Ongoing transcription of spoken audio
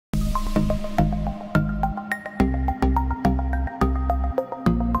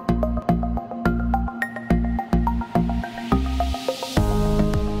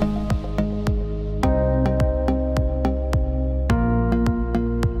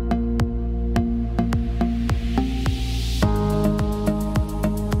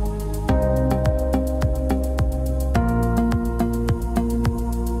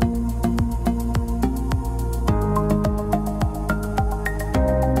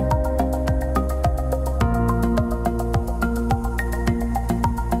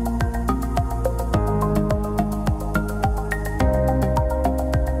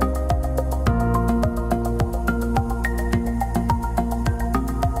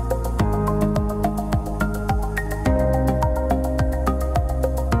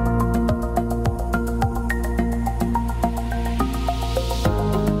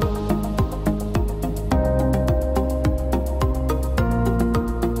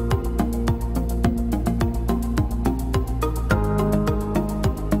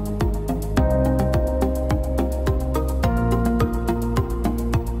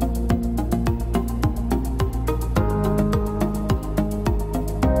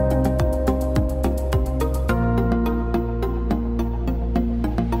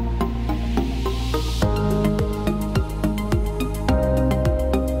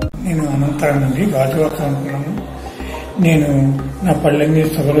అండి, గాజువాక అనుకున్నాను. నేను నా పళ్ళన్నీ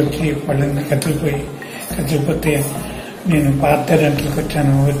సొగలొచ్చి పళ్ళన్నీ కదిలిపోతే నేను పార్థ డెంటల్కి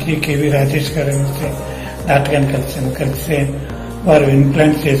వచ్చాను. వచ్చి కేవీ రాజేష్ గారు వస్తే డాక్టర్ గారిని కలిస్తే వారు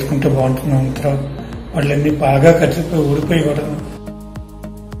ఇంప్లాంట్స్ చేసుకుంటే బాగుంటున్నాం. తర్వాత పళ్ళన్నీ బాగా కదిలిపోయి ఊడిపోయి కూడా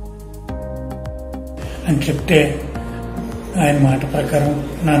అని చెప్తే ఆయన మాట ప్రకారం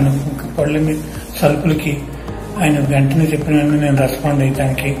నన్ను పళ్ళని సల్పులకి ఆయన వెంటనే చెప్పిన నేను రెస్పాండ్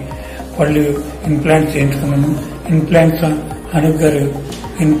అయ్యడానికి పళ్ళు ఇంప్లాంట్స్ చేయించుకున్నాను. ఇంప్లాంట్స్ అనుక్ గారు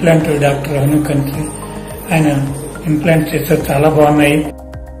ఇంప్లాంట్ డాక్టర్ అనుక్ అని ఆయన ఇంప్లాంట్స్ చేస్తారు, చాలా బాగున్నాయి.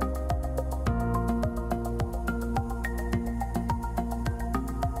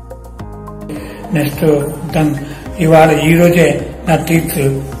 నెక్స్ట్ ఇవాళ ఈ రోజే నా టీత్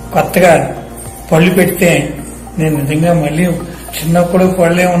కొత్తగా పళ్ళు పెడితే నేను నిజంగా మళ్ళీ చిన్నప్పుడు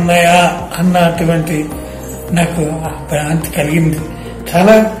పళ్ళే ఉన్నాయా అన్నటువంటి నాకు భ్రాంతి కలిగింది.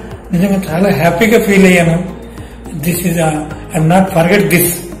 నిజంగా చాలా హ్యాపీగా ఫీల్ అయ్యాను. This is I'm not forget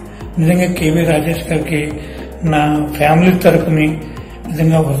this. నిజంగా కేవీ రాజేష్ గారికి నా ఫ్యామిలీ తరఫుని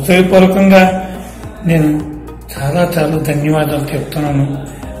నిజంగా హృదయపూర్వకంగా నేను చాలా చాలా ధన్యవాదాలు చెప్తున్నాను.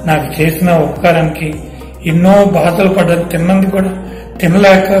 నాకు చేసిన ఉపకారానికి ఎన్నో బాధలు పడ్డారు. తిన్నది కూడా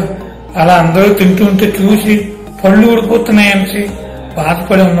తినలేక అలా అందరూ తింటూ ఉంటే చూసి పళ్ళు ఊడిపోతున్నాయని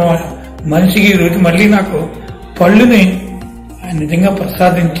బాధపడి ఉన్న మనిషికి ఈరోజు మళ్ళీ నాకు పళ్ళుని నిజంగా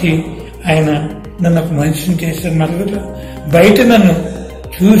ప్రసాదించి ఆయన నన్ను ఒక మనిషిని చేశారు. నలుగురు బయట నన్ను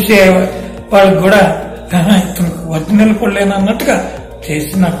చూసే వాళ్ళకు కూడా ఒరిజినల్ పళ్ళేనా అన్నట్టుగా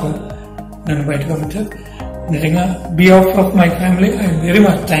చేసి నన్ను బయటకు పంపించారు. నిజంగా behalf of my family I very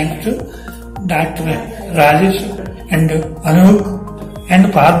much thanks to doctor Rajesh and Anoop and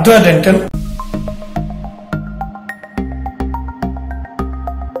Partha dental.